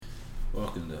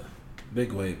Welcome to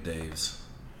Big Wave Dave's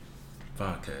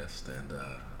podcast, and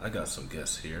I got some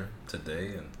guests here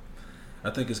today, and I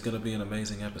think it's going to be an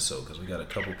amazing episode because we got a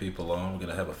couple people on. We're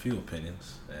going to have a few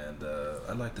opinions, and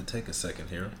I'd like to take a second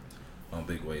here on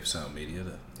Big Wave Sound Media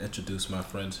to introduce my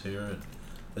friends here and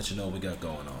let you know what we got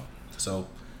going on. So,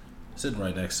 sitting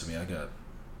right next to me, I got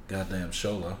goddamn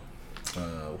Shola.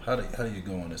 How do you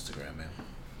go on Instagram, man?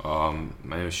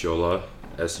 My name is Shola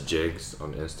S Jigs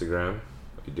on Instagram.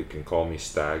 You can call me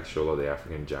Stag, Shola the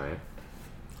African Giant.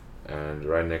 And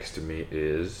right next to me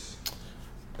is...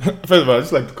 First of all, I'd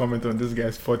just like to comment on this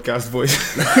guy's podcast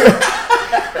voice.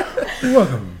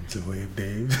 Welcome to Wave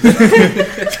Dave.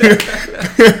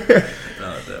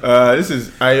 This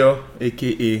is Ayo,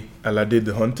 aka Alade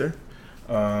the Hunter.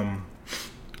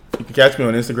 You can catch me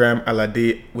on Instagram,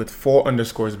 Alade, with 4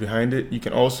 underscores behind it. You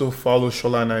can also follow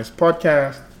Shola and I's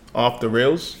podcast, Off the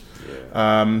Rails.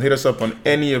 Yeah. Hit us up on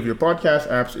any of your podcast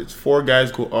apps. It's 4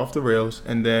 Guys Go Off the Rails.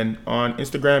 And then on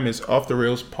Instagram is Off the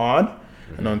Rails Pod.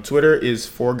 Mm-hmm. And on Twitter is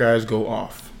 4 Guys Go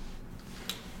Off.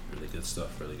 Really good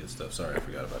stuff. Sorry, I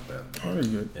forgot about that. Oh, you're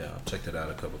good. Yeah, I've checked it out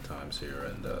a couple times here,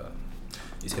 and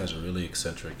these guys are really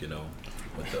eccentric,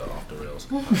 with the Off the Rails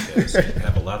podcast. They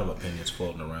have a lot of opinions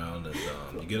floating around, and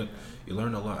you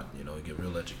learn a lot. You get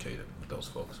real educated with those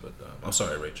folks. But I'm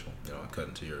sorry, Rachel. I cut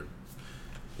into your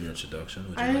introduction.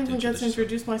 Would you I like didn't even get to yourself?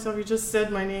 introduce myself. You just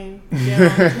said my name.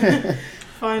 Yeah.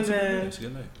 Fine then. It's a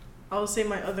good name. I'll say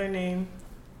my other name.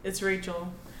 It's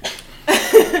Rachel.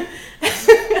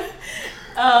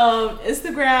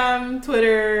 Instagram,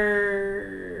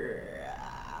 Twitter.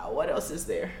 What else is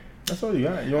there? That's all you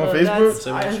got. You on Facebook?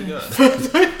 Say what you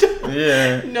got.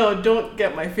 Yeah. No, don't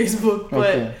get my Facebook. But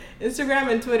Okay. Instagram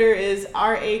and Twitter is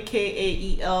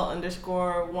RAKAEL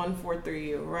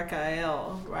 _143.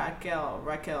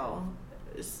 Raquel.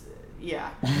 Yeah.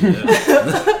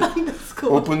 That's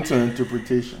cool. Open to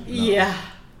interpretation. No. Yeah.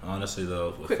 Honestly,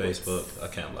 though, with Quick Facebook, wits. I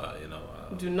can't lie.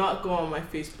 Do not go on my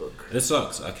Facebook. It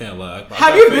sucks. I can't lie. I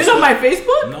Have got you been Facebook. on my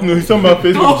Facebook? No, he's talking about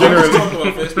Facebook Oh. I'm generally. talking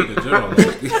about Facebook in general.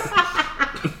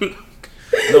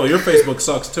 No, your Facebook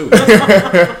sucks too.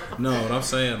 No, what I'm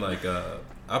saying,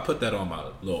 I put that on my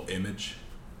little image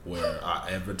where I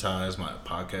advertise my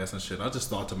podcast and shit. I just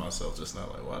thought to myself just now,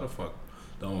 why the fuck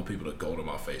don't I want people to go to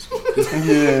my Facebook?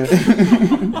 Yeah.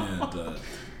 And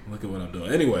look at what I'm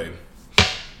doing. Anyway,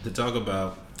 to talk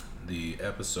about the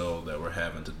episode that we're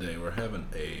having today, we're having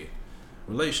a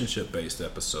relationship-based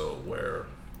episode where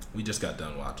we just got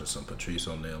done watching some Patrice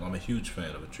O'Neal. I'm a huge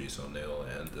fan of Patrice O'Neal,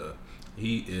 and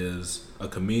he is a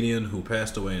comedian who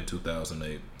passed away in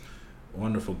 2008.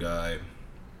 Wonderful guy.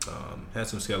 Had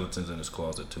some skeletons in his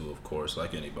closet too, of course,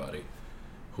 like anybody.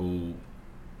 Who,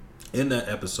 in that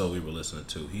episode we were listening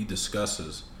to, he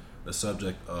discusses the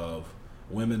subject of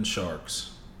women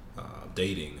sharks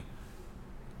dating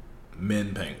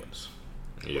men penguins.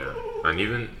 Yeah. And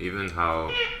even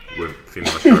how with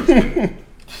female sharks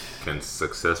can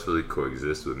successfully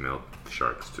coexist with male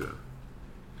sharks too.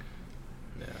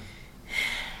 Yeah.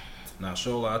 Now,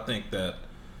 Shola, I think that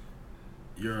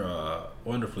you're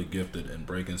wonderfully gifted in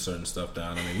breaking certain stuff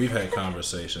down. I mean, we've had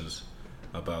conversations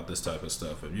about this type of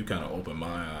stuff, and you kind of opened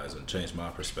my eyes and changed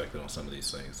my perspective on some of these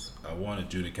things. I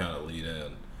wanted you to kind of lead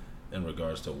in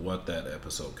regards to what that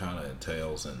episode kind of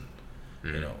entails, and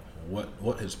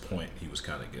what his point he was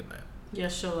kind of getting at.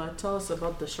 Yes, Shola. Tell us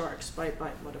about the sharks. Bite,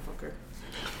 motherfucker.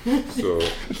 So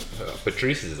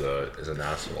Patrice is an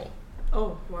asshole.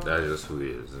 Oh, wow. That is just who he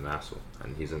is, an asshole.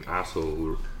 And he's an asshole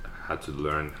who had to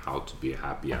learn how to be a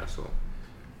happy asshole.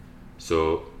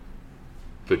 So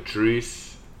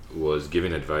Patrice was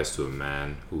giving advice to a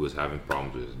man who was having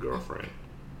problems with his girlfriend.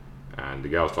 And the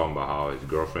guy was talking about how his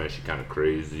girlfriend, she's kind of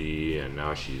crazy, and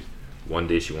now one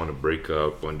day she want to break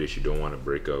up, one day she don't want to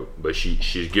break up. But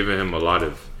she's giving him a lot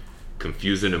of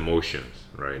confusing emotions,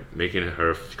 right? Making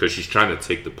her, because she's trying to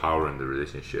take the power in the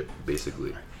relationship,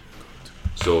 basically.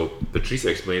 So Patrice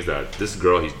explains that this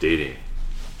girl he's dating,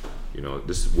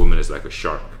 this woman is like a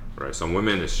shark, right? Some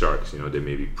women is sharks, they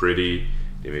may be pretty,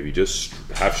 they may be just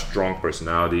have strong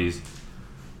personalities,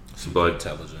 Super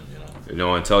intelligent,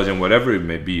 intelligent, whatever it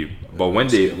may be. But when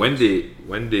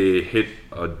they hit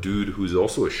a dude who's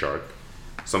also a shark,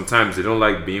 sometimes they don't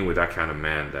like being with that kind of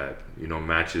man that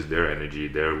matches their energy,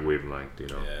 their wavelength,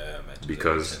 Yeah, matches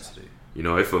because intensity.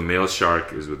 if a male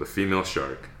shark is with a female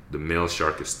shark, the male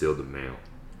shark is still the male.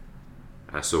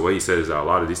 And so what he said is that a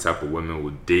lot of these type of women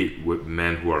would date with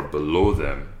men who are below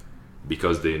them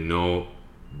because they know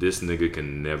this nigga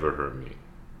can never hurt me.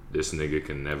 This nigga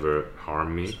can never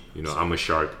harm me. I'm a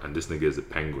shark and this nigga is a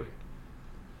penguin.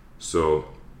 So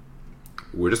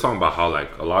we're just talking about how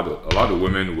a lot of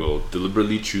women will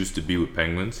deliberately choose to be with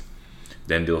penguins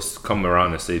then they'll come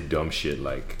around and say dumb shit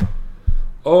like,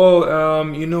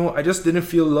 oh, I just didn't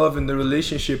feel love in the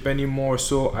relationship anymore,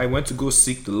 so I went to go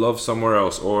seek the love somewhere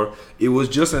else, or it was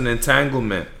just an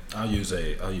entanglement. I'll use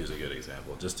a good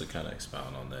example just to kind of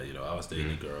expound on that. I was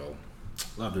dating a girl,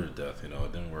 loved her to death. It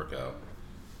didn't work out.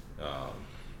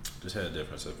 Just had a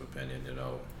difference of opinion.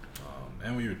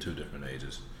 And we were two different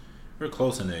ages. We were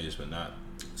close in age, but not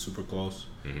super close.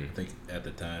 I think at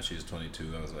the time she was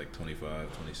 22, I was like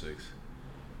 25, 26.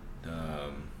 I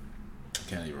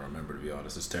can't even remember, to be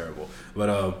honest. It's terrible. But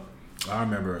I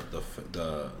remember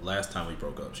the last time we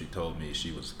broke up, she told me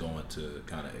she was going to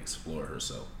kind of explore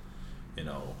herself, and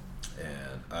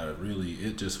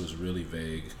it just was really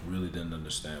vague, really didn't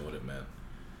understand what it meant.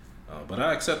 But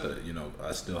I accepted it,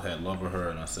 I still had love for her,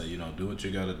 and I said, do what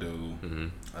you gotta do.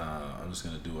 I'm just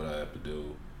gonna do what I have to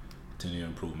do, continue to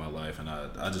improve my life, and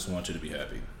I just want you to be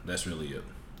happy. That's really it.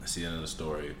 That's the end of the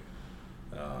story.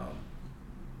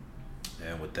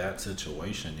 And with that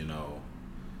situation,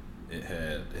 it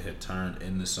had turned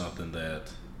into something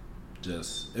that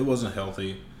it wasn't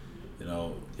healthy.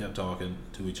 Kept talking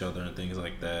to each other and things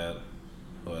like that.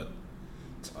 But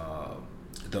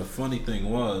the funny thing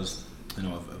was,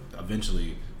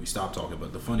 eventually we stopped talking.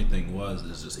 But the funny thing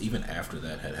is just even after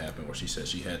that had happened, where she said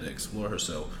she had to explore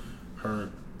herself, her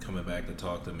coming back to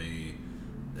talk to me,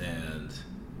 and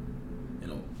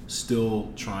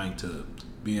still trying to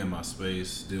be in my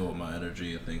space, deal with my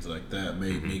energy and things like that,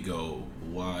 made me go,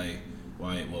 why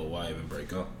even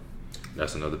break up?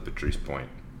 That's another Patrice point.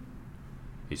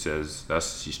 He says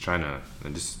she's trying to,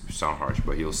 and this sound harsh,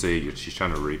 but he'll say she's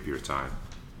trying to rape your time.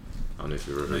 I don't know if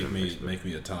you ever heard him. Make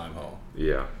me a time hole.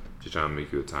 Yeah, she's trying to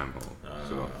make you a time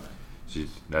hole. So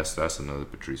that's another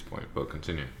Patrice point. But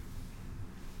continue.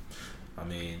 I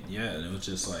mean, yeah, and it was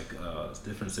just like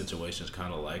different situations,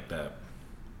 kind of like that.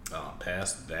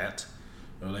 Past that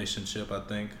relationship, I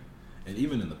think, and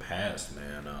even in the past,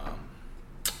 man,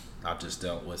 I've just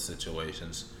dealt with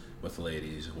situations with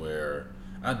ladies where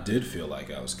I did feel like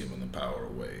I was giving the power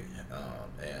away,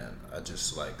 and I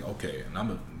just like, okay, and I'm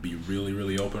gonna be really,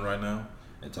 really open right now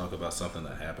and talk about something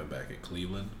that happened back in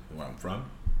Cleveland, where I'm from,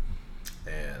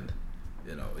 and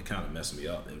it kind of messed me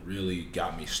up. It really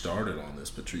got me started on this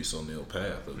Patrice O'Neal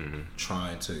path of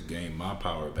trying to gain my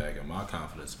power back and my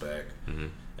confidence back,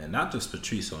 and not just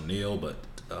Patrice O'Neal, but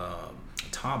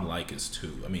Tom Leykis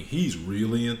too. I mean, he's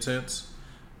really intense,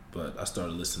 but I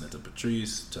started listening to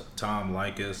Patrice, to Tom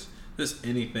Leykis, just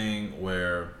anything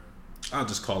where I'll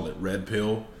just call it red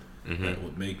pill, that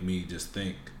would make me just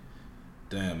think,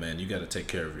 damn, man, you got to take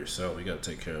care of yourself. You got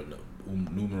to take care of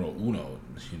numero uno.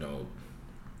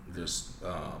 Just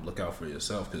look out for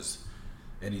yourself, because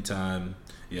anytime,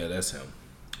 yeah, that's him.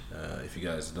 If you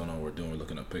guys don't know what we're doing, we're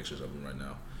looking up pictures of him right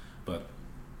now. But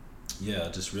yeah, I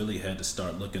just really had to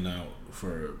start looking out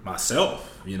for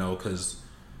myself, because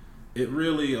it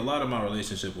really, a lot of my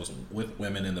relationship was with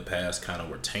women in the past kind of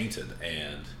were tainted,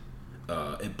 and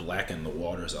it blackened the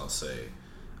waters, I'll say,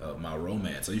 of my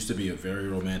romance. I used to be a very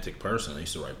romantic person. I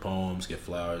used to write poems, get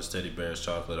flowers, teddy bears,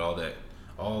 chocolate,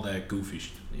 all that goofy,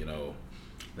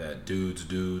 that dudes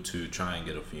do to try and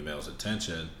get a female's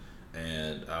attention,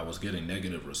 and I was getting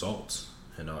negative results.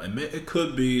 And it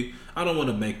could be, I don't want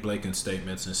to make blatant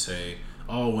statements and say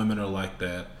all women are like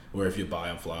that, where if you buy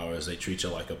them flowers, they treat you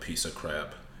like a piece of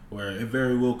crap, where it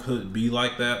very well could be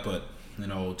like that, but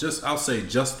I'll say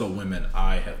just the women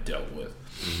I have dealt with,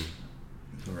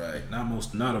 right?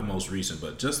 Not of most recent,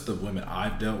 but just the women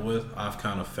I've dealt with, I've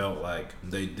kind of felt like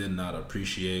they did not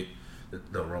appreciate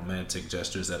the romantic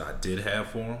gestures that I did have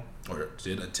for them, or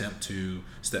did attempt to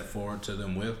step forward to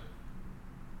them with.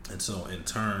 And so in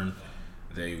turn,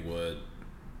 they would,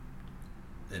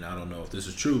 and I don't know if this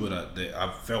is true, but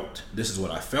I felt, this is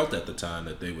what I felt at the time,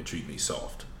 that they would treat me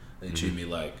soft. They treat me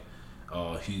like,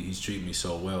 oh, he's treating me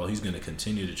so well, he's going to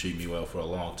continue to treat me well for a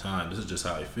long time. This is just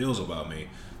how he feels about me,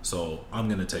 so I'm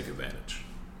going to take advantage.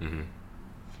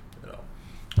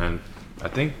 And I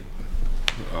think,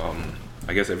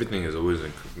 I guess everything is always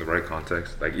in the right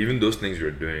context. Like, even those things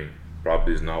you're doing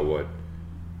probably is not what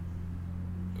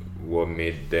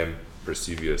made them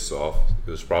perceive you as soft. It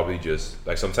was probably just,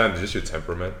 like, sometimes it's just your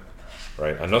temperament,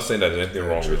 right? I'm not saying that there's anything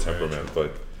wrong with temperament,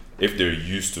 but if they're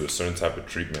used to a certain type of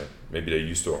treatment, maybe they're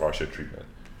used to a harsher treatment.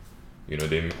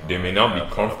 They may not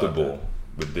be comfortable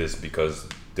with this, because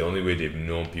the only way they've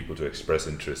known people to express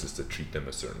interest is to treat them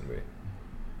a certain way.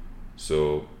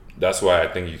 So that's why I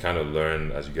think you kind of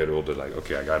learn as you get older, like,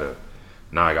 okay, I gotta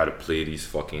play these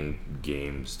fucking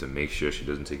games to make sure she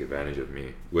doesn't take advantage of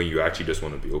me, when you actually just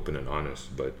want to be open and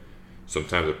honest. But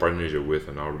sometimes the partners you're with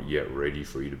are not yet ready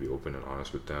for you to be open and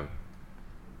honest with them.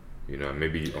 You know,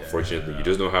 maybe unfortunately you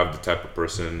just don't have the type of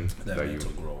person that that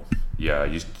mental you. growth.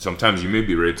 Yeah, sometimes you may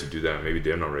be ready to do that, maybe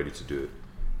they're not ready to do it,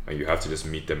 and you have to just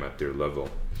meet them at their level.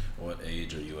 What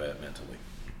age are you at mentally?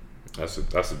 That's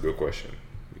a good question,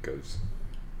 because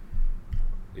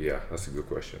that's a good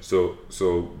question. So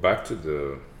back to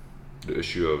the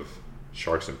issue of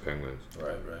sharks and penguins.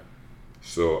 Right.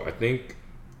 So I think,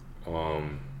 like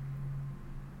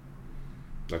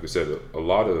I said, a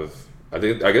lot of I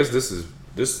guess this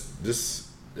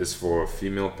is for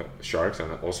female sharks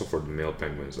and also for the male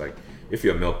penguins. Like, if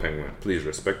you're a male penguin, please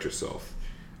respect yourself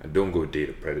and don't go date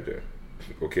a predator.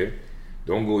 Okay,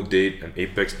 don't go date an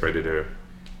apex predator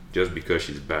just because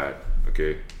she's bad.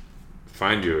 Okay,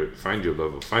 find your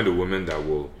level. Find a woman that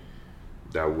will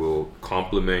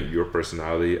complement your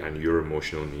personality and your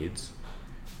emotional needs.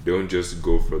 Don't just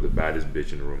go for the baddest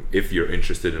bitch in the room. If you're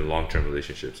interested in long-term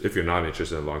relationships, if you're not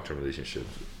interested in long-term relationships,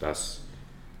 that's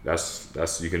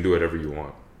you can do whatever you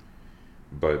want.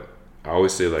 But I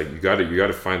always say, like, you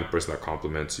gotta find the person that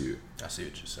complements you. I see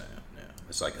what you're saying. Yeah,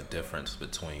 it's like a difference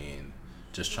between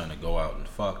just trying to go out and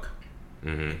fuck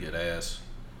and get ass,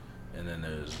 and then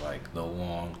there's like the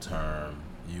long term.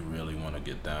 You really want to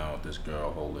get down with this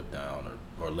girl, hold it down,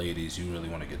 or ladies, you really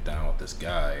want to get down with this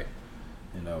guy,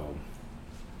 you know,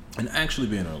 and actually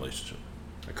be in a relationship.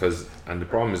 And the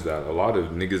problem is that a lot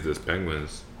of niggas that's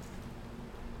penguins,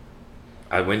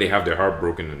 when they have their heart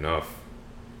broken enough,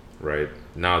 right,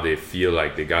 now they feel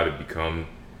like they gotta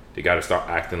start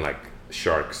acting like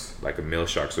sharks, like a male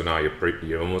shark. So now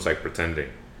you're almost like pretending,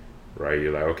 right?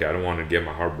 You're like, okay, I don't want to get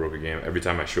my heart broken again. Every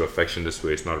time I show affection this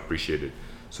way, it's not appreciated.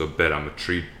 So bet I'm gonna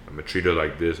treat her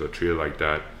like this or treat her like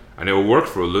that, and it will work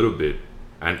for a little bit,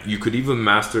 and you could even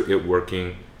master it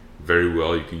working very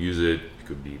well. You could use it. You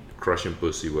could be crushing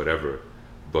pussy, whatever,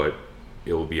 but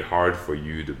it will be hard for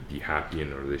you to be happy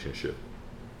in a relationship,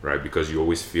 right? Because you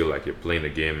always feel like you're playing a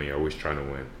game and you're always trying to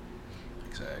win.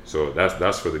 Exactly. So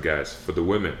that's for the guys. For the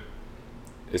women,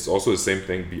 it's also the same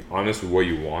thing. Be honest with what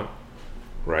you want,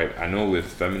 right? I know with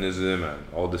feminism and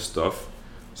all this stuff,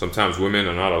 sometimes women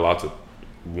are not allowed to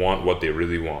want what they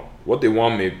really want. What they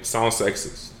want may sound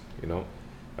sexist, you know?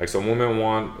 Like, some women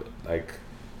want, like,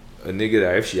 a nigga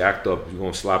that if she act up, you're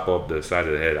gonna slap up the side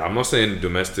of the head. I'm not saying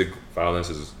domestic violence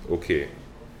is okay,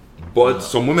 but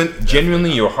some women,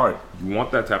 genuinely in your heart, you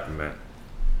want that type of man.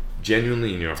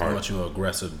 Genuinely in your I heart. want you an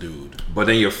aggressive dude. But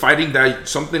then you're fighting that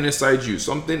something inside you,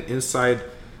 something inside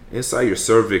your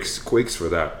cervix quakes for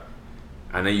that,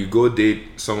 and then you go date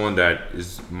someone that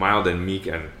is mild and meek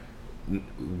and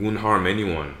wouldn't harm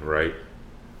anyone, right?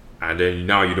 And then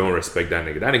now you don't respect that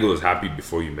nigga. That nigga was happy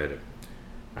before you met him,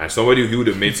 and somebody who would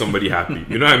have made somebody happy.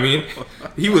 You know what I mean?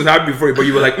 He was happy before you, but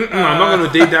you were like, I'm not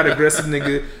gonna date that aggressive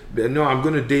nigga. No, I'm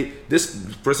gonna date this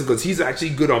person because he's actually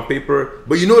good on paper.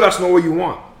 But you know that's not what you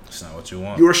want. It's not what you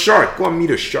want. You're a shark. Go and meet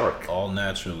a shark. All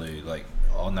naturally, like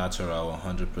all natural,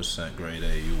 100% grade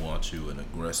A. You want you an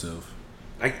aggressive,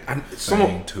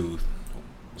 fang tooth,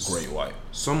 great white.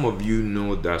 Some of you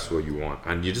know that's what you want,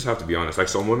 and you just have to be honest. Like,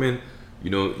 some women, you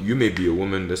know, you may be a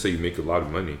woman. Let's say you make a lot of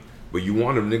money, but you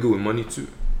want a nigga with money too,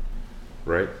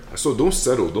 right? So don't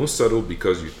settle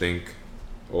because you think,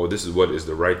 oh, this is what is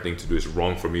the right thing to do. It's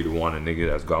wrong for me to want a nigga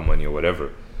that's got money or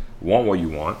whatever. Want what you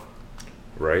want,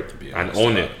 right? And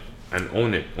own it. And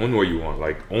own it. Own what you want.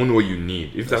 Like, own what you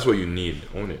need. If that's what you need,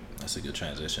 own it. That's a good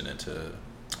transition into,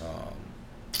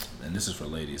 and this is for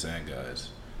ladies and guys,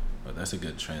 but that's a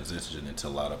good transition into a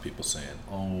lot of people saying,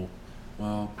 oh,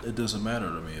 well, it doesn't matter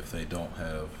to me if they don't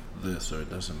have this, or it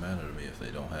doesn't matter to me if they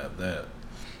don't have that,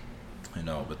 you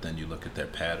know. But then you look at their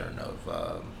pattern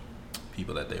of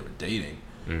people that they were dating.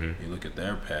 You look at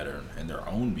their pattern and their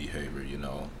own behavior. You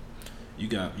know, you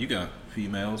got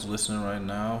females listening right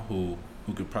now who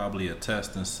could probably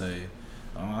attest and say,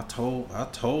 oh, I told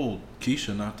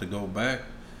Keisha not to go back.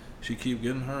 She keep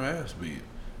getting her ass beat.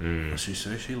 She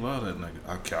says she love that nigga.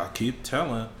 I keep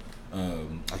telling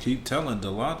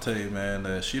Delante, man,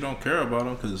 that she don't care about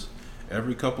him because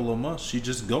every couple of months she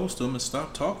just ghosts him and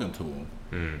stop talking to him.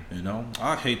 You know,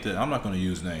 I hate that. I'm not going to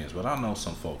use names, but I know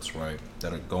some folks, right,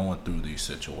 that are going through these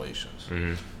situations.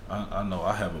 I know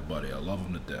I have a buddy, I love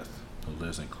him to death, who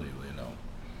lives in Cleveland. You know,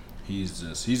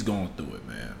 he's going through it,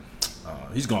 man.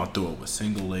 He's going through it with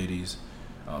single ladies,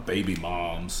 baby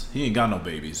moms. He ain't got no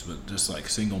babies, but just like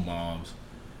single moms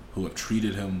who have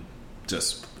treated him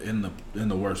just in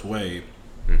the worst way,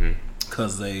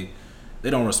 because they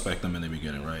don't respect him in the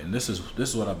beginning, right? And this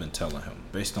is what I've been telling him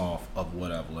based off of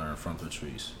what I've learned from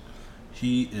Patrice.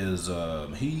 He is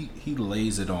he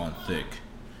lays it on thick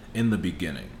in the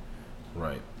beginning,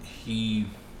 right? He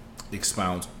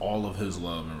expounds all of his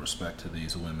love and respect to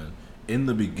these women in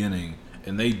the beginning,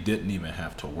 and they didn't even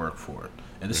have to work for it.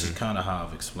 And this is kind of how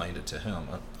I've explained it to him.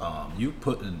 You're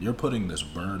putting this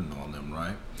burden on them,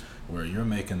 right? Where you're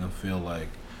making them feel like,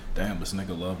 damn, this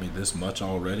nigga love me this much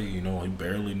already. You know, he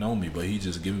barely know me, but he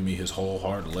just giving me his whole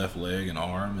heart, left leg and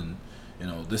arm, and you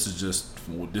know, this is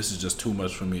just too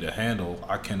much for me to handle.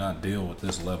 I cannot deal with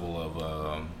this level of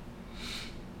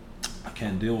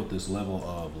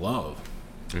love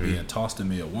being tossed to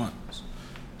me at once.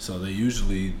 So they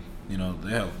usually, you know,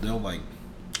 they'll like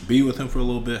be with him for a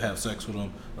little bit, have sex with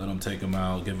him, let him take him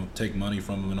out, take money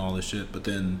from him and all this shit, but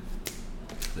then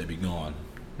they be gone.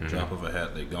 Drop of a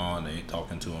hat, they gone. They ain't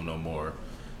talking to him no more.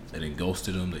 They done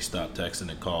ghosted him. They stopped texting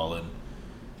and calling.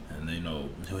 And they know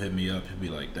he'll hit me up. He'll be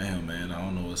like, "Damn, man, I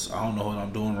don't know what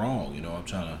I'm doing wrong. You know,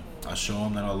 I show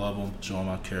him that I love him, show him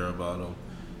I care about him,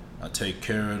 I take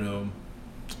care of him,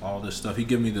 all this stuff." He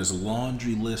give me this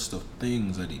laundry list of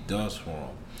things that he does for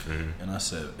him. And I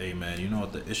said, "Hey, man, you know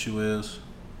what the issue is?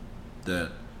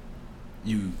 That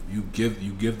you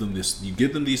give them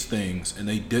these things, and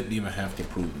they didn't even have to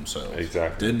prove themselves.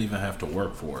 Exactly. Didn't even have to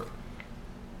work for it.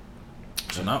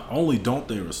 So not only don't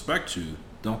they respect you,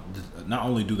 not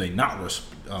only do they not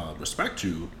respect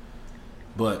you,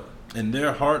 but in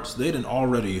their hearts they done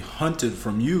already hunted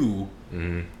from you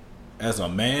as a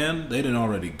man. They done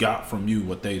already got from you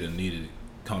what they done needed.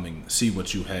 See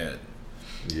what you had.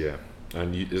 Yeah,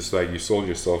 and it's like you sold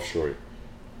yourself short,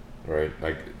 right?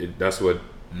 Like that's what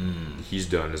he's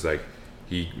done. Is like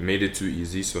he made it too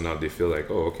easy, so now they feel like,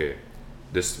 oh, okay,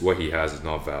 this what he has is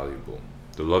not valuable.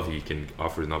 The love he can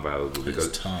offer is not valuable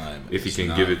because time if he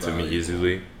can give it to me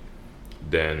easily,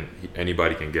 then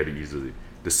anybody can get it easily.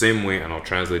 The same way, and I'll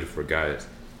translate it for guys.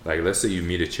 Like, let's say you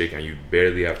meet a chick and you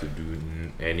barely have to do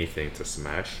anything to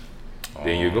smash,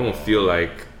 then you're gonna feel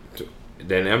like,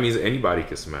 then that means anybody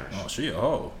can smash.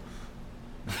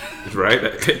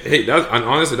 Right? Hey, and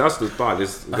honestly, that's the thought.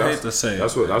 I hate to say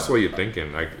that's what you're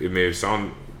thinking. Like, it may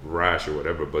sound rash or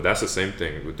whatever, but that's the same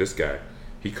thing with this guy.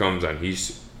 He comes and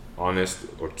he's honest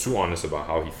or too honest about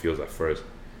how he feels at first.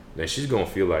 Then she's gonna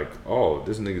feel like, oh,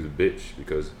 this nigga's a bitch,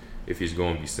 because if he's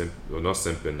gonna be not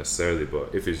simping necessarily,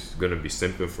 but if he's gonna be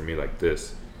simping for me like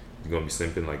this, he's gonna be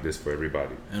simping like this for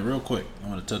everybody. And real quick, I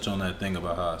want to touch on that thing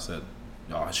about how I said,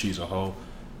 oh, she's a hoe.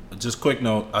 Just quick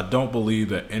note, I don't believe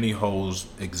that any hoes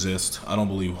exist. I don't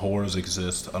believe whores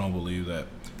exist. I don't believe that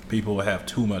people who have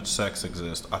too much sex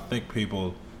exist. I think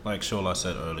people, like Shola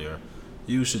said earlier,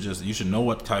 you should know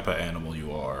what type of animal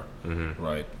you are,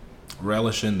 right?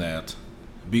 Relish in that.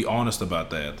 Be honest about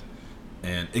that,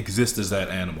 and exist as that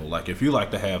animal. Like, if you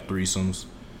like to have threesomes,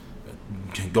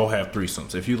 go have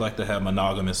threesomes. If you like to have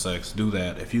monogamous sex, do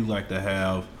that. If you're a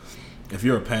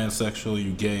pansexual,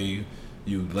 you gay,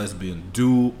 you lesbian,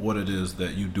 do what it is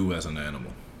that you do as an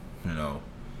animal. You know,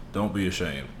 don't be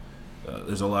ashamed.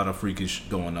 There's a lot of freakish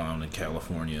going on in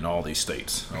California and all these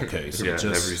states. Okay, so yeah,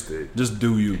 every state. Just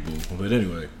do you, boo. But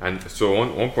anyway. And so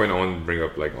one point I want to bring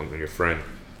up, like on your friend.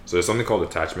 So there's something called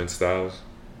attachment styles.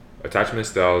 Attachment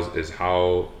styles is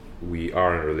how we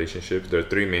are in relationships. There are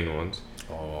three main ones.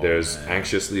 There's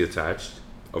anxiously attached,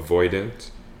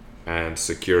 avoidant, and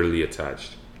securely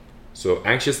attached. So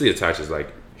anxiously attached is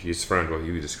like his friend, what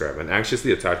he would describe. An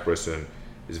anxiously attached person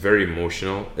is very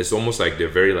emotional. It's almost like they're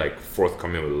very like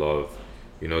forthcoming with love.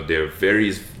 You know,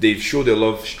 they show their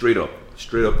love straight up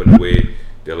in a way.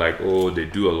 They're like, oh, they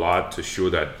do a lot to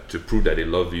prove that they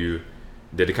love you.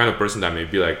 They're the kind of person that may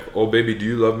be like, oh baby, do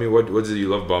you love me? What do you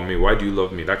love about me? Why do you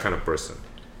love me? That kind of person.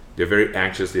 They're very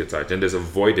anxiously attached. And there's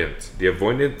avoidant. The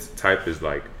avoidant type is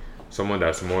like someone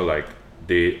that's more like,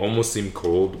 they almost seem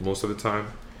cold most of the time.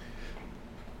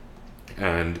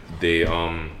 And they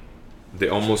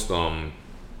almost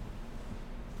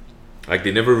like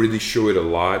they never really show it a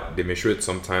lot. They may show it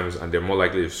sometimes, and they're more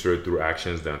likely to show it through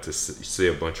actions than to say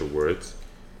a bunch of words.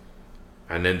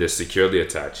 And then there's securely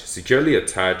attached. Securely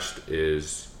attached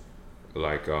is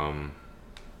like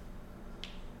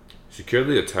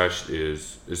securely attached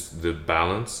is the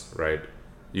balance, right?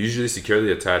 Usually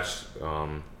securely attached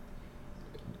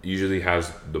usually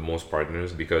has the most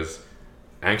partners, because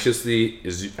anxious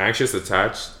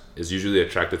attached is usually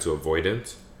attracted to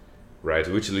avoidant, right?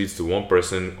 Which leads to one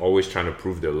person always trying to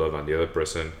prove their love and the other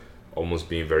person almost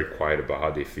being very quiet about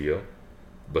how they feel.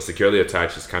 But securely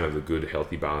attached is kind of the good,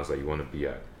 healthy balance that you want to be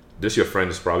at. This your friend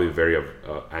is probably a very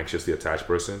anxiously attached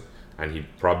person, and he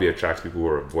probably attracts people who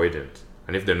are avoidant.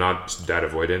 And if they're not that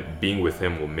avoidant, being with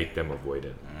him will make them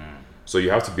avoidant. So you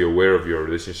have to be aware of your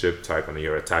relationship type and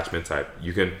your attachment type.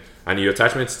 And your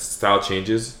attachment style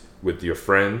changes with your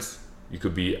friends. You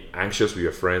could be anxious with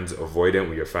your friends, avoidant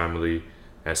with your family,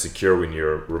 and secure in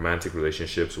your romantic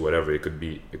relationships, whatever. It could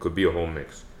be a whole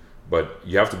mix. but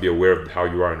you have to be aware of how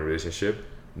you are in a relationship.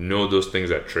 Know those things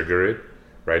that trigger it,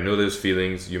 right? Know those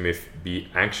feelings. You may be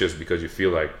anxious because you feel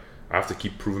like I have to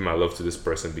keep proving my love to this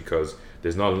person because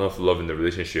there's not enough love in the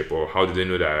relationship, or how do they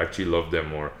know that I actually love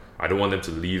them, or I don't want them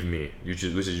to leave me, which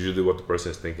is usually what the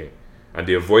person is thinking. And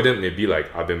the avoidant may be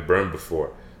like, I've been burned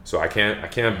before, so I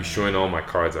can't be showing all my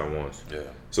cards at once. Yeah.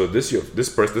 So this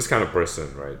kind of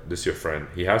person, right? This your friend.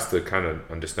 He has to kind of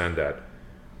understand that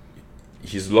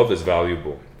his love is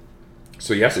valuable,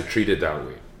 so he has to treat it that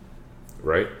way,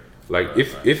 right? Like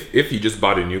if he just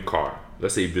bought a new car,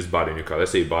 let's say he just bought a new car.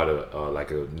 Let's say he bought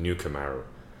a new Camaro,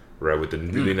 right, with a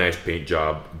really nice paint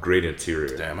job, great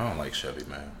interior. Damn, I don't like Chevy,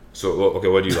 man. So okay,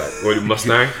 what do you like? What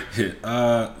Mustang?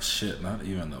 Shit, not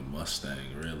even a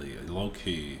Mustang, really. Low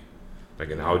key.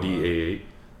 Like an Audi A8.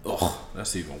 Oh,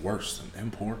 that's even worse than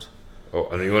import. Oh,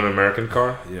 and you want an American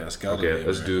car? Yeah, it's gotta Okay, be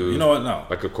let's American. do. You know what? No.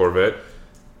 Like a Corvette.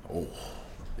 Oh,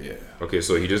 yeah. Okay,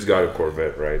 so he just got a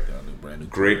Corvette, right? Got a brand new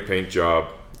Great paint job,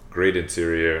 great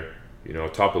interior,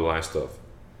 top of the line stuff,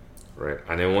 right?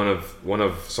 And then one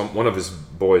of his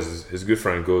boys, his good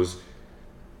friend, goes,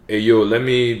 "Hey yo, let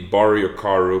me borrow your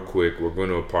car real quick. We're going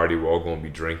to a party. We're all going to be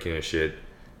drinking and shit,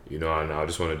 and I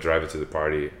just want to drive it to the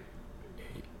party."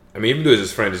 I mean, even though it's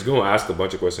his friend, he's going to ask a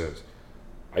bunch of questions.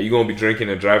 Are you going to be drinking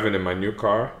and driving in my new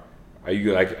car? Are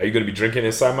you going to be drinking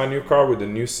inside my new car with the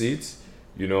new seats?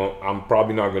 I'm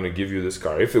probably not going to give you this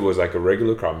car. If it was like a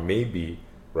regular car, maybe,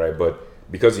 right? But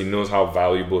because he knows how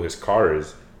valuable his car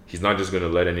is, he's not just going to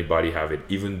let anybody have it,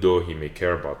 even though he may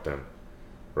care about them,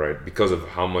 right? Because of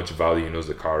how much value he knows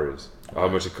the car is, how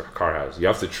much the car has. You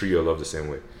have to treat your love the same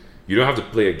way. You don't have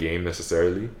to play a game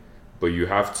necessarily, but you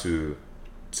have to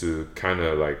kind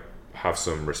of like have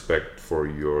some respect for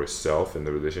yourself in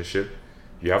the relationship.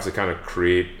 You have to kind of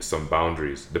create some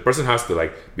boundaries. The person has to,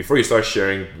 like, before you start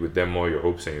sharing with them all your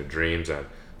hopes and your dreams and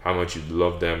how much you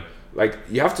love them, like,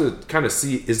 you have to kind of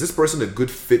see, is this person a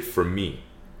good fit for me,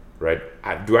 right?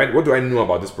 What do I know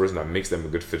about this person that makes them a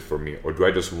good fit for me? Or do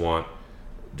I just want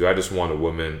a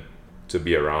woman to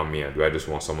be around me, and do I just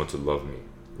want someone to love me,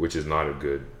 which is not a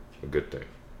good thing.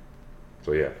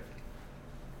 So yeah.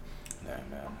 Yeah,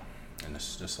 man. And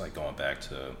it's just like going back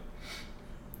to,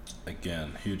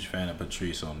 again, huge fan of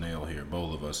Patrice O'Neal here,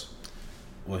 both of us.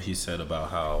 What he said about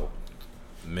how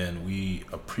men, we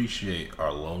appreciate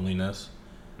our loneliness,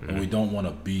 and we don't want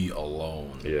to be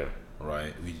alone. Yeah.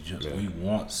 Right? We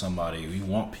want somebody, we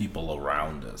want people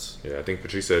around us. Yeah, I think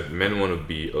Patrice said men want to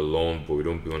be alone, but we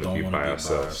don't want to be by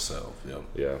ourselves. Yep.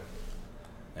 Yeah.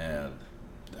 And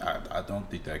I don't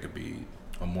think that could be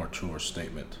a more truer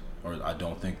statement, or I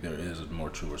don't think there is a more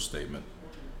truer statement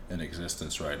in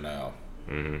existence right now.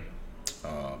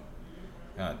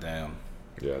 God damn.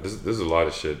 Yeah, this is a lot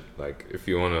of shit. Like, if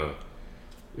you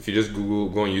just go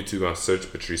on YouTube and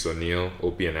search Patrice O'Neal,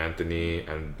 Opie and Anthony,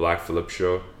 and Black Phillip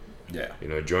show. Yeah.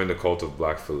 Join the cult of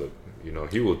Black Phillip.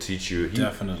 He will teach you.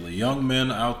 Definitely. Young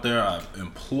men out there, I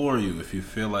implore you, if you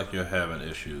feel like you're having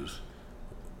issues,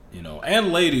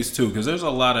 and ladies too, because there's a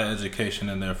lot of education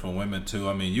in there for women too.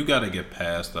 I mean, you got to get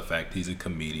past the fact he's a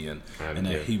comedian and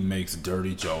that he makes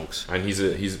dirty jokes. And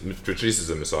Patrice is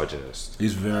a misogynist.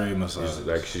 He's very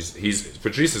misogynist.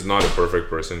 Patrice is not a perfect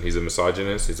person. He's a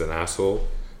misogynist. He's an asshole,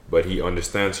 but he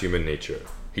understands human nature.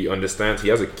 He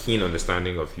has a keen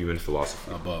understanding of human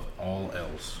philosophy above all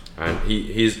else. And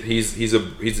he's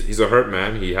a hurt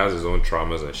man. He has his own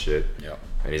traumas and shit. Yeah.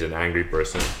 And he's an angry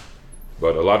person.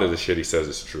 But a lot of the shit he says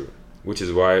is true, which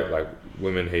is why, like,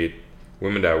 women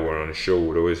that were on the show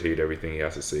would always hate everything he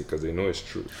has to say because they know it's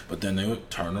true. But then they would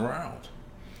turn around.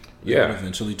 They would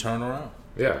eventually turn around.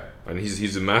 Yeah, and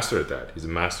he's a master at that. He's a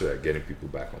master at getting people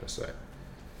back on his side.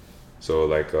 So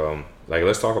let's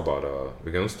talk about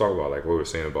like what we were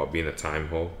saying about being a time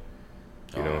hoe.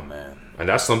 Man. And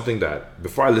that's something that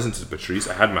before I listened to Patrice,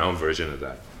 I had my own version of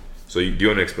that. So do you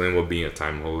want to explain what being a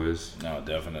time hoe is? No,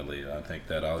 definitely. I think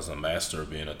that I was a master of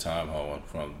being a time hoe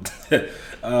from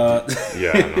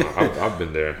I've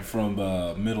been there. From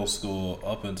middle school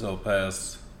up until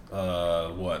past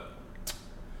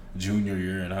junior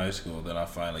year in high school. Then I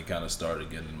finally kind of started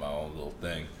getting my own little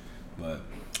thing. But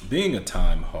being a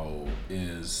time hoe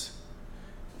is,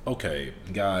 okay,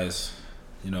 guys,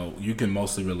 you can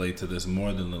mostly relate to this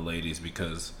more than the ladies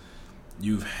because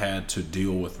you've had to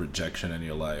deal with rejection in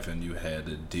your life, and you had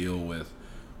to deal with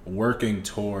working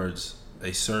towards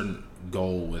a certain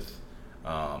goal with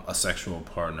a sexual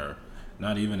partner,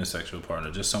 not even a sexual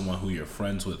partner, just someone who you're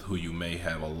friends with, who you may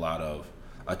have a lot of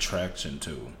attraction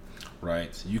to,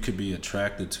 right? You could be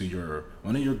attracted to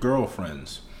one of your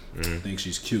girlfriends, think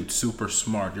she's cute, super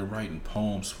smart, you're writing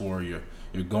poems for her,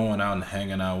 you're going out and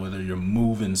hanging out with her, you're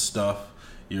moving stuff,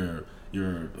 you're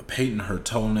you're painting her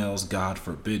toenails. God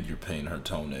forbid you're painting her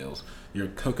toenails. You're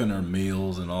cooking her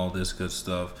meals and all this good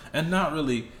stuff, and not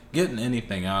really getting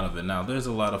anything out of it. Now, there's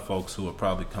a lot of folks who will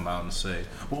probably come out and say,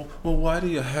 well, why do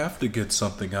you have to get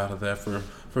something out of that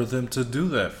for them to do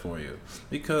that for you?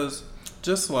 Because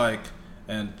just like,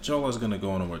 and Jola's going to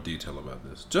go into more detail about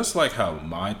this, just like how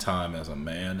my time as a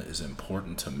man is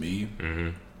important to me,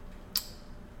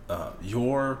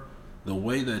 the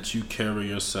way that you carry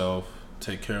yourself,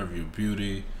 take care of your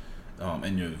beauty,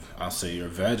 and I'll say your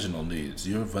vaginal needs,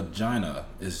 your vagina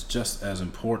is just as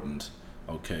important,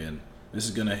 okay? And this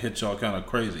is gonna hit y'all kind of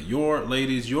crazy. Your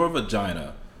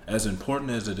vagina, as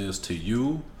important as it is to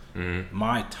you,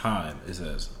 my time is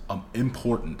as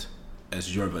important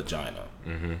as your vagina.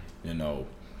 You know,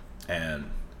 and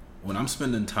when I'm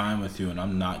spending time with you and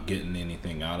I'm not getting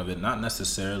anything out of it, not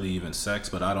necessarily even sex,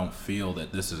 but I don't feel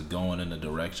that this is going in the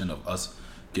direction of us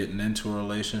getting into a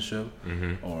relationship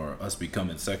or us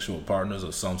becoming sexual partners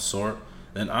of some sort,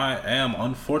 then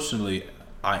unfortunately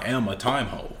I am a time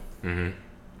hoe. You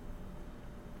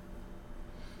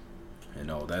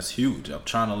know, that's huge. I'm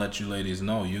trying to let you ladies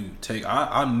know.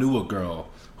 I knew a girl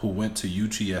who went to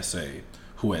UTSA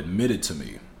who admitted to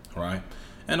me, right?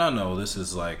 And I know this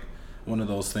is like one of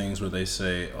those things where they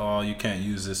say, oh, you can't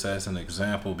use this as an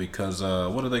example because,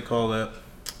 what do they call that?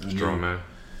 Strong man.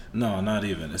 No, not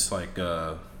even. It's like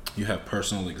you have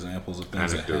personal examples of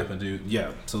things that happen to you.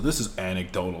 Yeah, so this is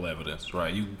anecdotal evidence,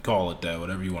 right? You can call it that,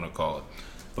 whatever you want to call it.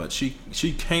 But she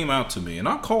came out to me, and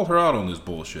I called her out on this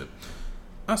bullshit.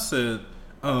 I said,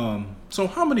 so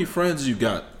how many friends do you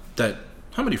have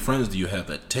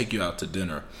that take you out to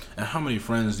dinner? And how many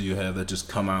friends do you have that just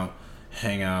come out,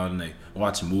 hang out, and they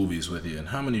watch movies with you? And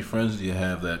how many friends do you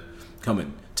have that come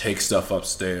and take stuff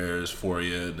upstairs for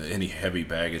you, any heavy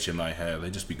baggage you might have? They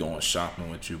just be going shopping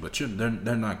with you, but they're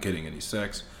not getting any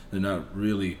sex. They're not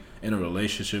really in a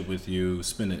relationship with you,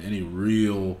 spending any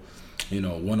real,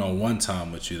 one-on-one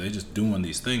time with you. They're just doing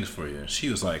these things for you. And she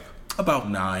was like, about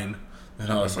 9.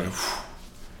 And I was like, whew.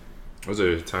 Those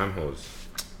are time hoes.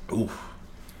 Oof.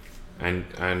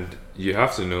 And you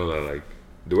have to know that, like,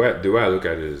 the way I look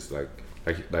at it is like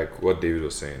what David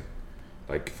was saying.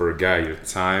 Like, for a guy, your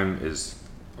time is,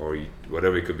 or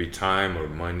whatever, it could be time or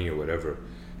money or whatever,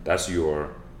 that's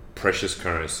your precious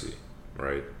currency,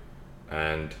 right?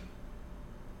 And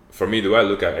for me, the way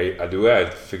I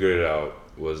figured it out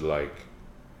was like,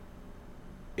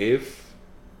 if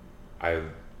I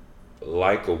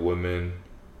like a woman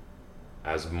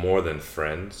as more than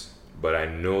friends, but I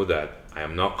know that I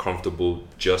am not comfortable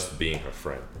just being her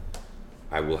friend,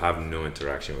 I will have no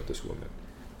interaction with this woman.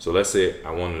 So let's say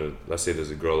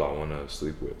there's a girl I want to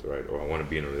sleep with, right? Or I want to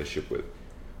be in a relationship with,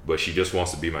 but she just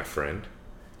wants to be my friend.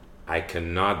 I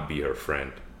cannot be her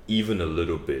friend, even a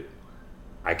little bit.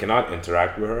 I cannot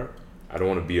interact with her. I don't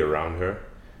want to be around her,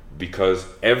 because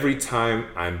every time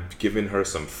I'm giving her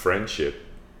some friendship,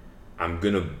 I'm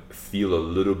going to feel a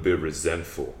little bit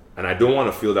resentful. And I don't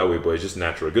want to feel that way, but it's just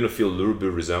natural. You're going to feel a little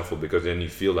bit resentful, because then you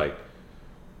feel like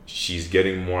she's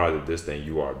getting more out of this than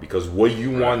you are, because what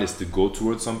you want is to go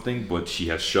towards something, but she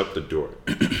has shut the door.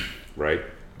 Right?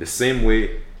 The same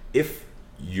way, if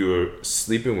you're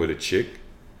sleeping with a chick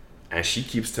and she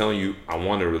keeps telling you, I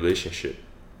want a relationship,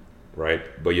 right?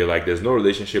 But you're like, there's no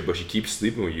relationship, but she keeps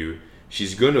sleeping with you,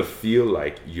 she's gonna feel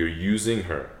like you're using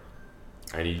her,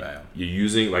 and you're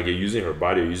using her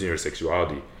body, you're using her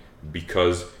sexuality,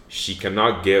 because she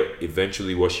cannot get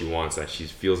eventually what she wants, and she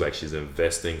feels like she's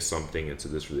investing something into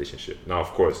this relationship. Now, of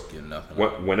course,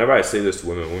 whenever I say this to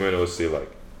women always say, like,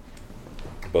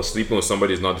 but sleeping with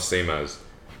somebody is not the same as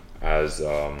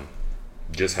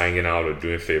just hanging out or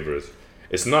doing favors.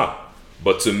 It's not.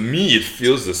 But to me, it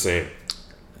feels the same.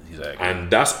 Exactly.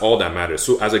 And that's all that matters.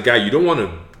 So as a guy, you don't want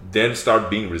to then start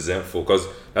being resentful, because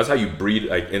that's how you breed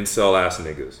like incel ass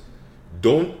niggas.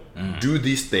 Don't do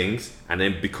these things and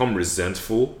then become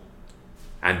resentful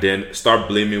and then start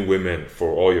blaming women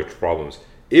for all your problems.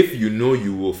 If you know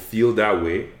you will feel that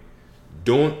way,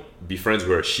 don't be friends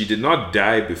with her. She did not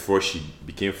die before she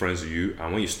became friends with you,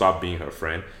 and when you stop being her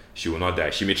friend, she will not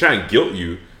die. She may try and guilt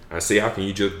you and say, how can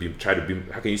you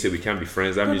say we can't be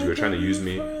friends? That means you're trying to use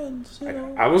me.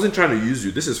 I wasn't trying to use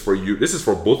you. This is for you. This is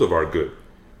for both of our good,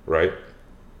 right?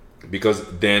 Because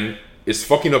then it's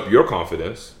fucking up your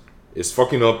confidence. It's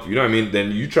fucking up, you know what I mean?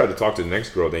 Then you try to talk to the next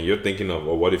girl, then you're thinking of,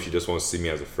 oh, what if she just wants to see me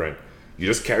as a friend? You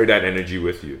just carry that energy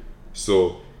with you.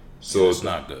 So it's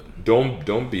not good.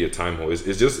 Don't be a time hole. It's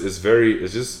very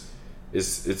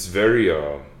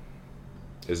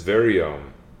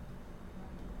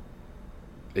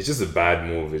it's just a bad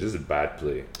move. It's just a bad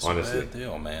play. It's honestly. a bad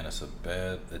deal, man. It's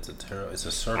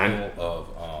a circle of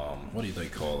what do they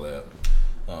call that?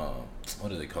 what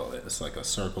do they call it? It's like a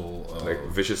circle of Like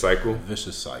vicious cycle.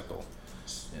 vicious cycle.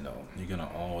 You know, you're gonna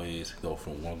always go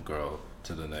from one girl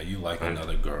to the next. You like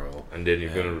another girl, And then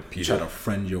you're gonna repeat try it. to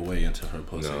friend your way into her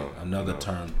pussy. Another no.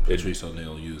 term Patrice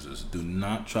O'Neal uses. Do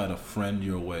not try to friend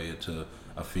your way into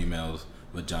a female's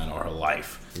vagina or her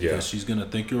life. Yeah. Because she's gonna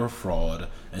think you're a fraud,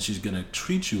 and she's gonna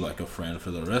treat you like a friend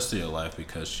for the rest of your life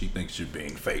because she thinks you're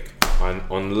being fake. And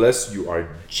unless you are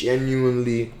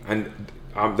genuinely, and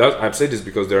I've said this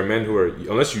because there are men who are,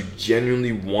 unless you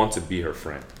genuinely want to be her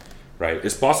friend, right?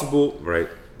 It's possible, right,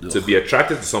 to be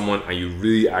attracted to someone and you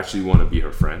really actually want to be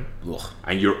her friend, Ugh.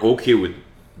 and you're okay with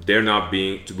there not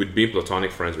being with being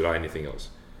platonic friends without anything else.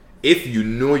 If you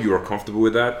know you are comfortable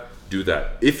with that, do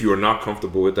that. If you are not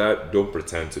comfortable with that, don't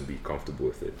pretend to be comfortable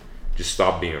with it. Just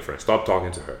stop being a friend. Stop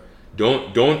talking to her.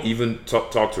 Don't even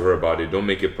talk to her about it. Don't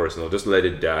make it personal. Just let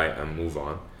it die and move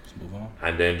on. Let's move on.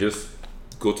 And then just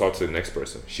go talk to the next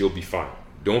person. She'll be fine.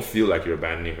 Don't feel like you're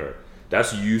abandoning her.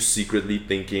 That's you secretly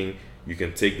thinking you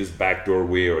can take this backdoor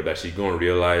way, or that she's gonna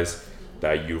realize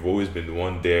that you've always been the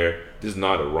one there. This is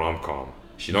not a rom-com.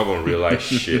 She's not gonna realize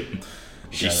shit.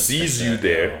 She gotta sees take you that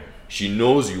there. L. She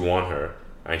knows you want her,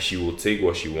 and she will take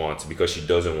what she wants because she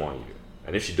doesn't want you.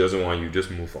 And if she doesn't want you, just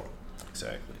move on.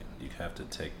 Exactly. You have to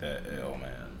take that L,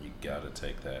 man. You gotta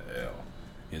take that L.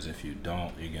 Because if you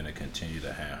don't, you're gonna continue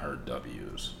to hand her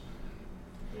W's.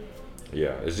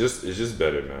 Yeah, it's just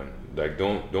better, man. Like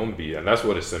don't be, and that's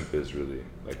what a simp is really.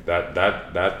 Like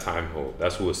that time hole.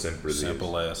 That's who a simp really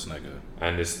Simple is. ass nigga.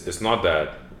 And it's not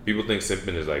that people think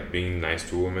simping is like being nice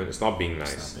to a woman. It's not being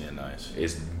nice. It's not being nice.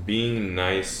 It's being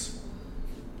nice,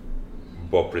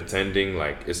 but pretending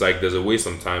like it's like there's a way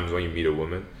sometimes when you meet a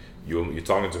woman, you're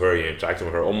talking to her, you're interacting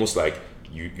with her, almost like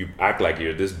you act like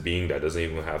you're this being that doesn't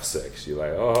even have sex. You're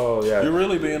like, oh yeah, You're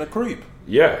really being a creep.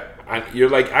 yeah. And you're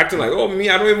like acting like, oh me,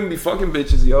 I don't even be fucking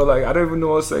bitches, yo. Like I don't even know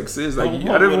what sex is. Like Oh,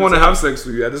 I don't even what want to is have sex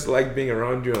with you. I just like being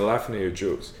around you and laughing at your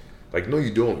jokes. Like no,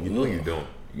 you don't. You know you Ugh. don't.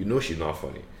 You know she's not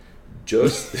funny.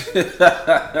 Just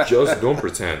don't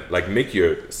pretend. Like make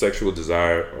your sexual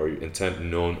desire or your intent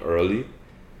known early,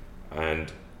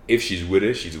 and if she's with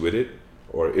it, she's with it.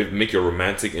 Or if make your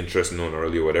romantic interest known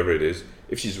early, or whatever it is.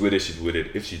 If she's with it, she's with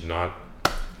it. If she's not,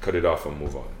 cut it off and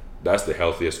move on. That's the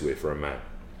healthiest way for a man.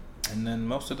 And then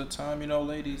most of the time, you know,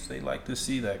 ladies, they like to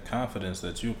see that confidence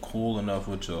that you're cool enough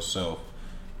with yourself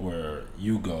where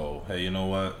you go, hey, you know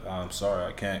what? I'm sorry,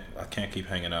 I can't keep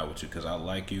hanging out with you because I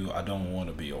like you. I don't want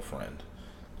to be your friend.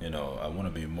 You know, I want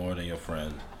to be more than your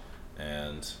friend.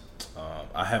 And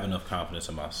I have enough confidence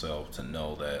in myself to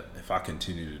know that if I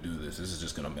continue to do this, this is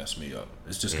just going to mess me up.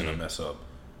 It's just going to mess up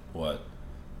what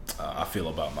I feel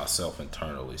about myself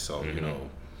internally. So, you know,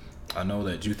 I know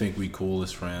that you think we cool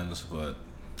as friends, but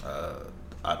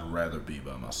I'd rather be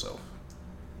by myself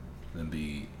than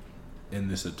be in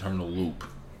this eternal loop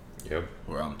Yep.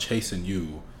 where I'm chasing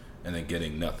you and then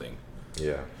getting nothing.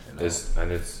 Yeah. You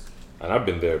know? And I've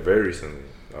been there very recently.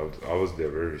 I was there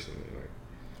very recently.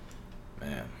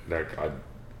 Man,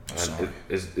 And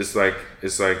it's like,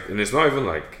 and it's not even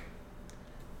like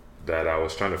that I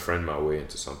was trying to friend my way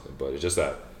into something, but it's just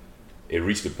that it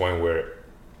reached the point where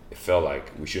it felt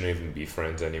like we shouldn't even be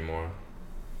friends anymore.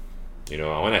 You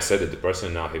know, and when I said that, the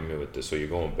person now hit me with this, so you're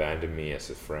going to abandon me as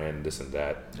a friend, this and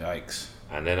that. yikes.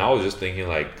 And then I was just thinking,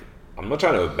 like, I'm not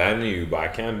trying to abandon you, but I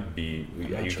can't be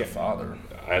I'm not your father.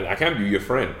 I can't be your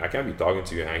friend. I can't be talking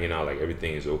to you, hanging out like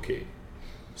everything is okay.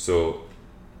 So,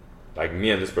 like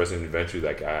me and this person eventually,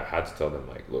 like I had to tell them,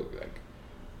 like, look,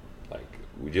 like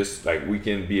we just like we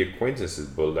can be acquaintances,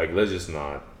 but like let's just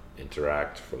not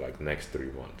interact for like the next 3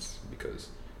 months because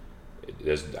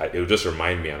it'll just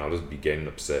remind me, and I'll just be getting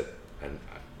upset. And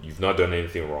you've not done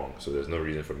anything wrong, so there's no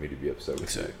reason for me to be upset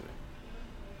with you. Exactly.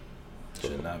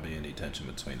 Should not be any tension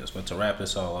between us. But to wrap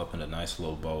this all up in a nice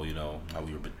little bow, you know, how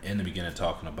we were in the beginning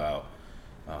talking about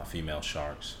female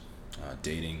sharks,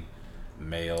 dating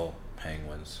male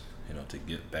penguins, you know, to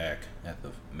get back at the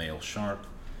male shark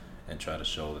and try to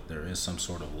show that there is some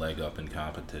sort of leg up in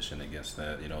competition against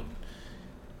that, you know.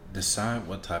 Decide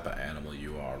what type of animal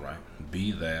you are, right?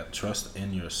 Be that, trust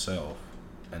in yourself,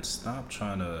 and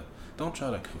don't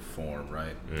try to conform,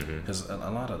 right? Because a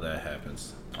lot of that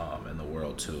happens in the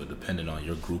world too, depending on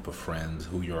your group of friends,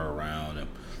 who you're around, and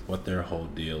what their whole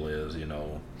deal is. You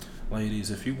know,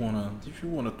 ladies, if you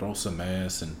wanna throw some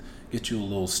ass and get you a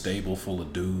little stable full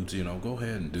of dudes, you know, go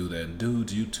ahead and do that. And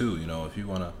dudes, you too, you know, if you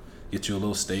wanna get you a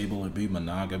little stable and be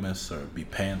monogamous or be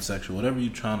pansexual, whatever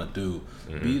you're trying to do,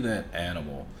 be that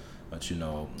animal. But you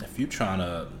know, if you're trying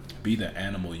to be the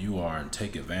animal you are and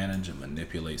take advantage and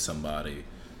manipulate somebody,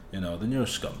 you know, then you're a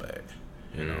scumbag.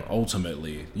 You know,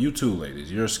 ultimately, you too,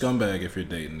 ladies. You're a scumbag if you're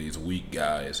dating these weak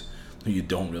guys who you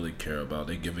don't really care about.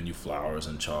 They're giving you flowers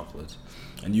and chocolates,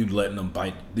 and you letting them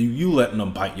bite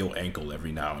your ankle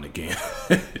every now and again,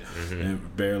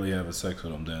 and barely having sex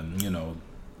with them. Then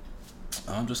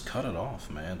just cut it off,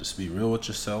 man. Just be real with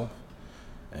yourself.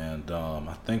 And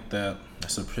I think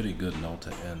that's a pretty good note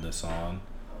to end this on.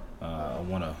 I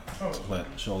want to let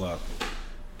Shola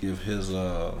give his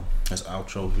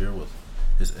outro here with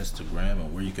his Instagram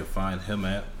and where you can find him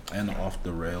at, and the Off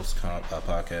the Rails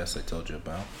podcast I told you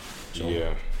about. Shola.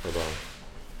 Yeah, hold on.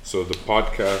 So the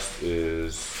podcast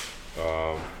is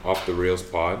Off the Rails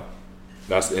Pod.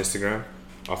 That's the Instagram,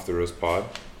 Off the Rails Pod.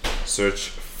 Search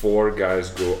 4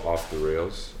 Guys Go Off the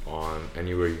Rails on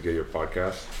anywhere you get your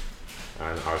podcast.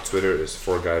 And our Twitter is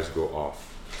 4 Guys Go Off.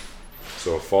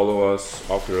 So follow us,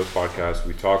 Off the Rails Podcast.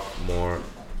 We talk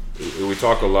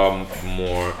a lot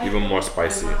more, even more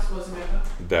spicy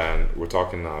than we're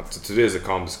talking now. Today is a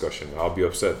calm discussion. I'll be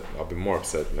upset. I'll be more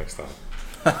upset next time.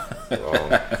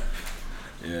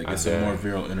 Yeah, get some more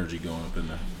viral energy going up in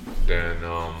there. Then,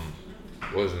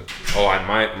 what was it? Oh, and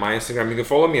my Instagram, you can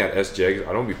follow me at SJegs.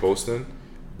 I don't be posting,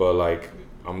 but like,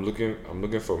 I'm looking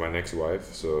for my next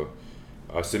wife. So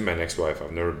I've seen my next wife.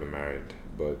 I've never been married,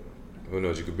 but who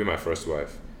knows? You could be my first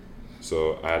wife.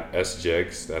 So at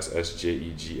SJegs, that's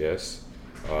SJEGS.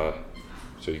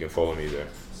 So you can follow me there.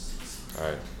 All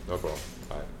right, no problem.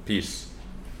 All right, peace.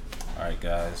 All right,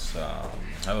 guys.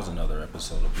 That was another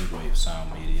episode of Big Wave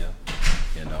Sound Media.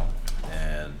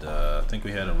 And I think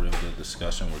we had a real good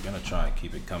discussion. We're gonna try and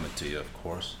keep it coming to you, of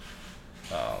course.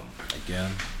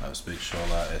 Again, I was Big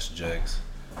Shola, SJegs,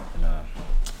 and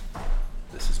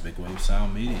this is Big Wave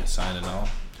Sound Media signing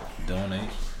off. Donate,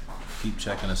 keep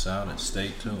checking us out, and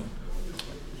stay tuned.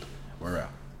 We're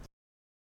out.